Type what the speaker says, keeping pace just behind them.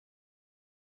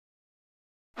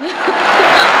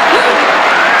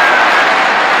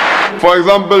For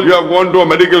example, you have gone to a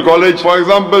medical college. For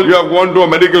example, you have gone to a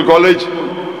medical college.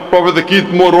 Professor Keith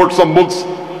Moore wrote some books,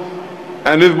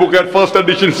 and his book had first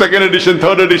edition, second edition,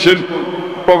 third edition.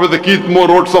 Professor Keith Moore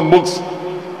wrote some books,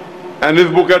 and his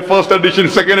book had first edition,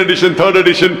 second edition, third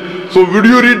edition. So would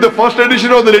you read the first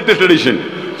edition or the latest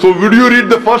edition? So would you read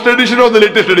the first edition or the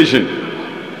latest edition?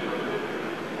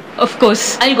 Of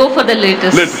course, I'll go for the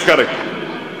latest. Latest, correct.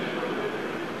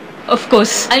 Of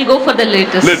course, I'll go for the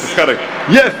latest. Latest, correct.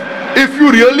 Yes, if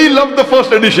you really love the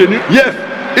first edition, yes,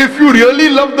 if you really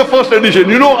love the first edition,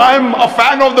 you know I'm a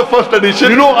fan of the first edition,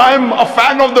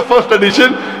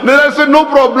 then I said no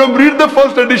problem, read the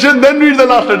first edition, then read the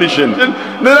last edition.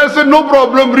 Then I said no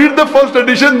problem, read the first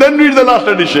edition, then read the last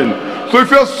edition. So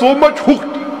if you are so much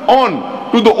hooked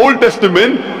on to the Old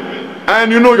Testament,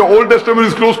 and you know your Old Testament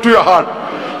is close to your heart,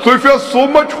 so if you are so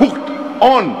much hooked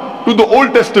on to the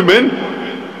Old Testament,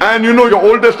 and you know your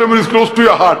Old Testament is close to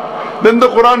your heart, then the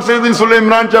Quran says in Surah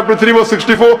Imran chapter 3 verse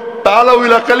 64, Ta'alaw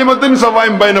ila kalimatin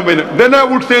sawaim baina baina. Then I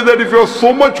would say that if you are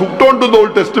so much hooked on to the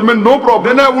Old Testament, no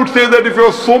problem. Then I would say that if you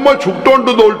are so much hooked on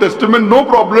to the Old Testament, no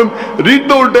problem. Read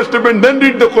the Old Testament, then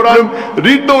read the Quran.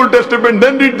 Read the Old Testament,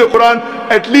 then read the Quran.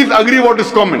 At least agree what is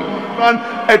common.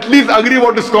 At least agree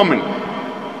what is common.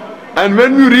 And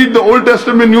when we read the Old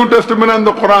Testament, New Testament and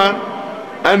the Quran,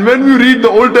 and when we read the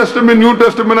Old Testament, New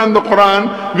Testament and the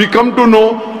Quran, we come to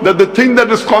know that the thing that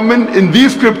is common in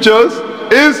these scriptures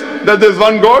is that there is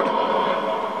one God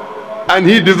and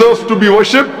He deserves to be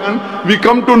worshipped. And we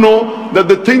come to know that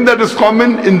the thing that is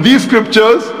common in these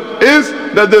scriptures is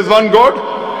that there is one God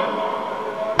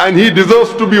and He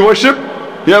deserves to be worshipped.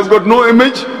 He has got no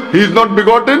image, He is not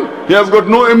begotten. He has got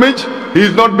no image, He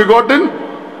is not begotten.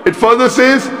 It further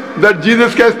says that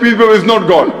Jesus Christ, peace be upon Him, is not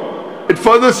God. It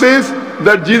further says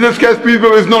that Jesus Christ, peace be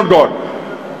upon Him, is not God.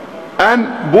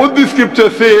 And both these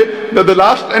scriptures say that the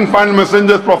last and final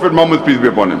messenger is Prophet Muhammad, peace be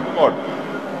upon him. God.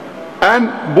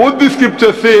 And both these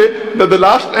scriptures say that the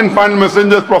last and final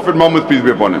messenger is Prophet Muhammad, peace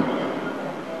be upon him.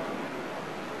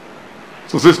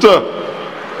 So sister,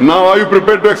 now are you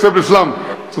prepared to accept Islam?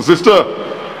 So sister,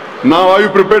 now are you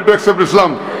prepared to accept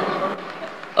Islam?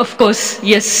 Of course,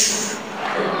 yes.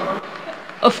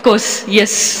 Of course,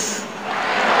 yes.